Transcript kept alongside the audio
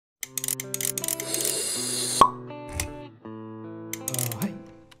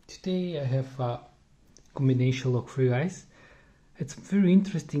today I have a combination lock for you guys. It's very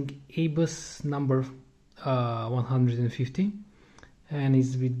interesting, ABUS number 150, and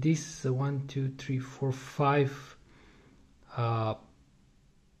it's with this 1, 2, 3, 4, 5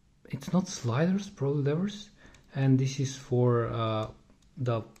 it's not sliders, probably levers, and this is for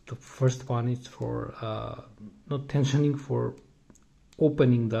the first one is for not tensioning, for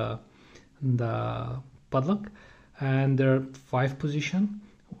opening the padlock, and there are 5 positions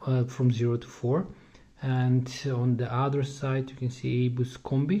from 0 to 4. And on the other side you can see ABUS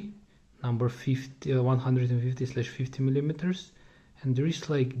Combi number 150/50 millimeters, and there is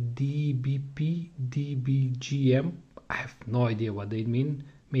like D.B.P D.B.G.M. I have no idea what they mean,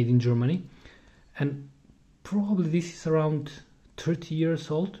 made in Germany, and probably this is around 30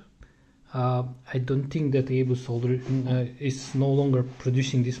 years old. I don't think that ABUS is no longer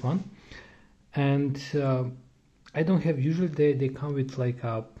producing this one, and I don't have, usually they come with like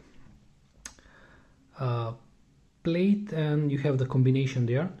a plate and you have the combination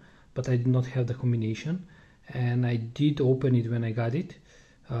there, but I did not have the combination, and I did open it when I got it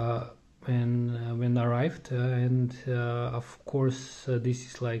when I arrived, and of course this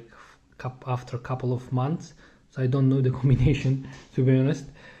is like after a couple of months, so I don't know the combination, to be honest.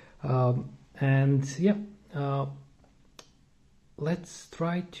 And yeah, let's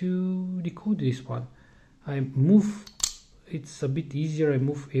try to decode this one. I move, it's a bit easier, I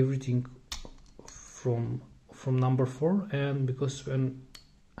move everything from number 4, and because when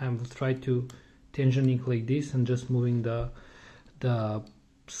I will try to tensioning like this and just moving the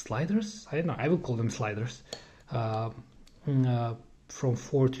sliders, I don't know, I will call them sliders, from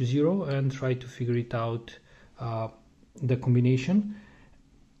 4 to 0, and try to figure it out, the combination.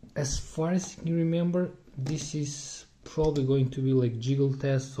 As far as you remember, this is probably going to be like jiggle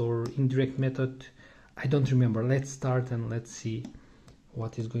test or indirect method, I don't remember. Let's start and let's see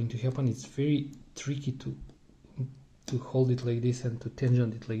what is going to happen. It's very tricky to hold it like this and to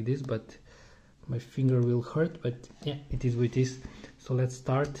tension it like this, but my finger will hurt, but yeah, it is what it is. So let's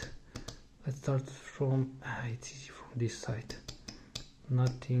start from it's easy from this side.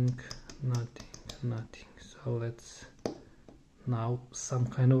 Nothing. So let's now some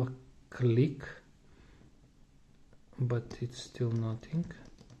kind of a click, but it's still nothing.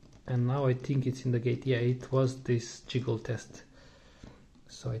 And now I think it's in the gate. Yeah, it was this jiggle test,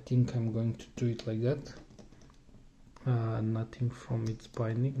 so I think I'm going to do it like that. Nothing from its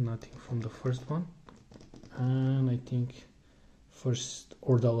binding, nothing from the first one, and I think first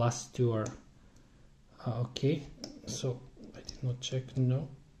or the last two are okay. So I did not check, no,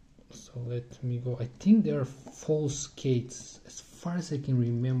 so let me go. I think they are false gates as far as I can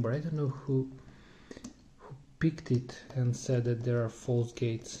remember. I don't know who picked it and said that there are false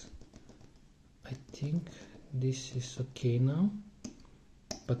gates. I think this is okay now,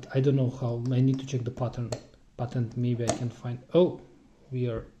 but I don't know how. I need to check the pattern. Maybe I can find. Oh, we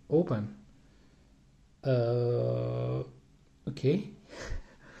are open. Okay,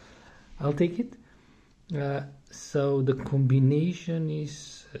 I'll take it. So the combination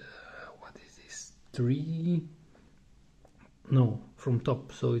is what is this? 3? No, from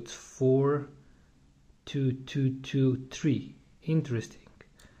top. So it's 4, 2, 2, 2, 3. Interesting.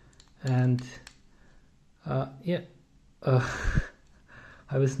 And yeah,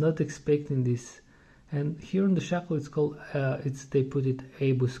 I was not expecting this. And here on the shackle it's called they put it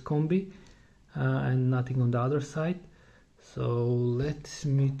ABUS Combi, and nothing on the other side. So let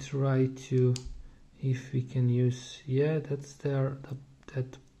me try to, if we can use, yeah, that's there,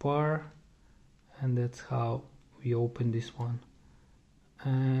 that bar, and that's how we open this one.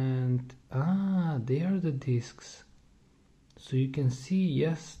 And they are the discs, so you can see,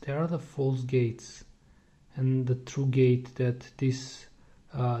 yes, there are the false gates and the true gate that this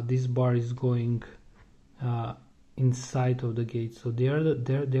bar is going inside of the gate. So they are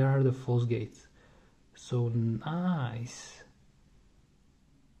the false gates. So nice,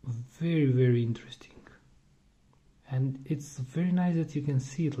 very interesting, and it's very nice that you can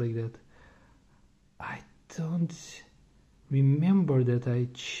see it like that. I don't remember that I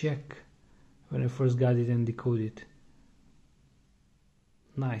checked when I first got it and decoded it.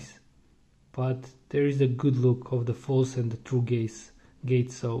 Nice, but there is a good look of the false and the true gates.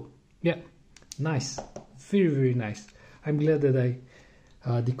 So yeah, nice, very nice. I'm glad that I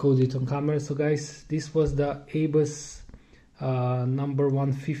decoded it on camera. So guys, this was the ABUS number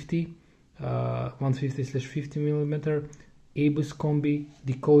 150 150/50 millimeter ABUS Combi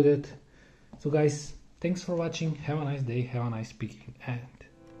decoded. So guys, thanks for watching. Have a nice day, have a nice picking, and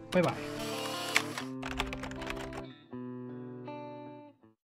bye bye.